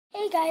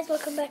Hey guys,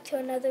 welcome back to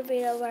another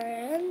video of our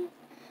own.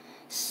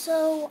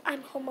 So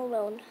I'm home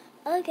alone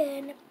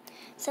again.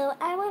 So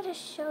I want to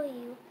show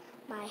you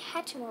my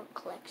hatchimal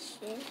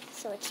collection.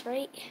 So it's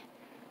right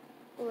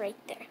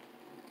there.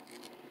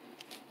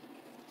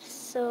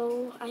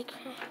 So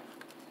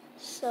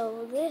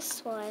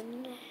this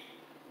one,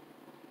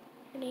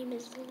 her name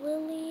is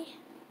Lily.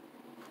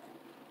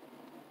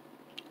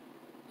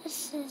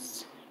 This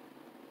is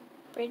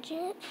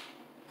Bridget.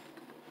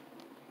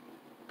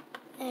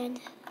 And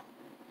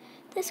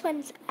this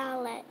one's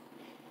Owlette.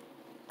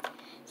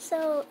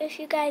 So if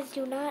you guys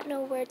do not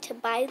know where to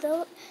buy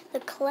the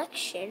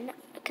collection,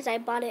 because I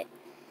bought it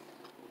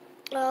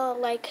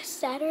like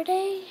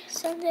Saturday,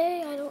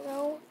 Sunday, I don't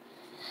know.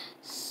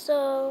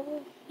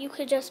 So you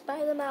could just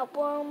buy them at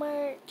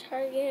Walmart,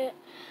 Target,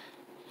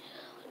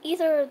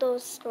 either of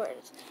those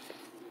stores.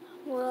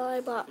 Well, I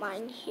bought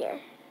mine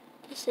here.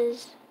 This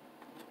is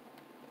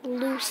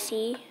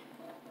Lucy.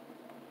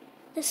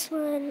 This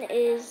one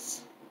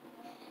is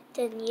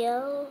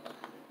Danielle,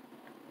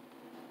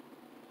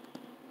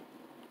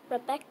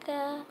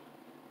 Rebecca,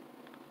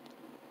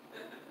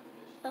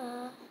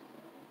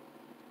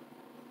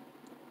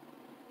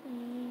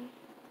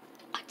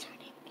 what's her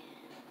name?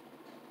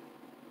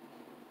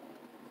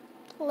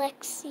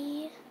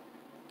 Lexi,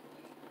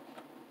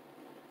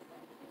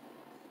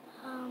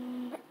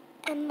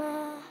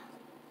 Emma,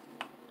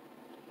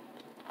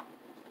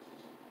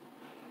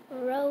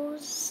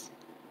 Rose,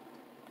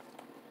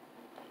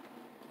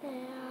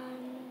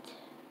 and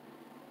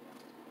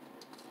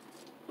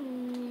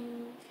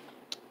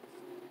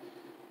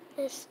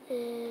this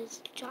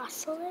is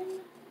Jocelyn,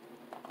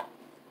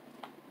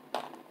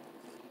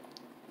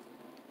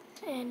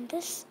 and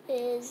this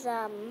is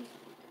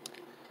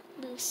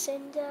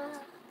Lucinda,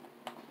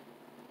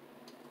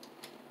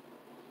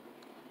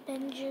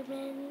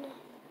 Benjamin,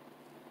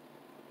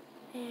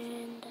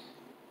 and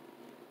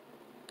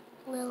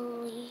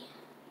Lily.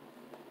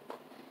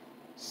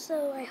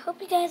 So I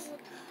hope you guys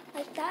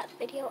like that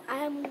video.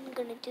 I'm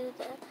gonna do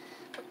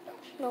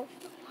no.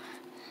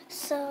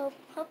 So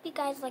hope you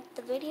guys liked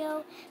the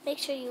video. Make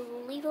sure you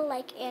leave a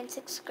like and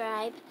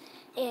subscribe,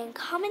 and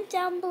comment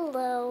down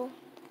below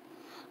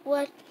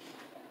which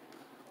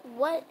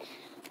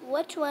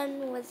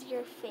one was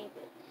your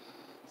favorite.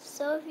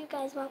 So if you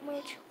guys want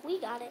merch, we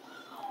got it.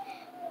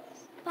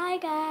 Bye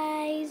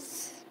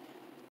guys.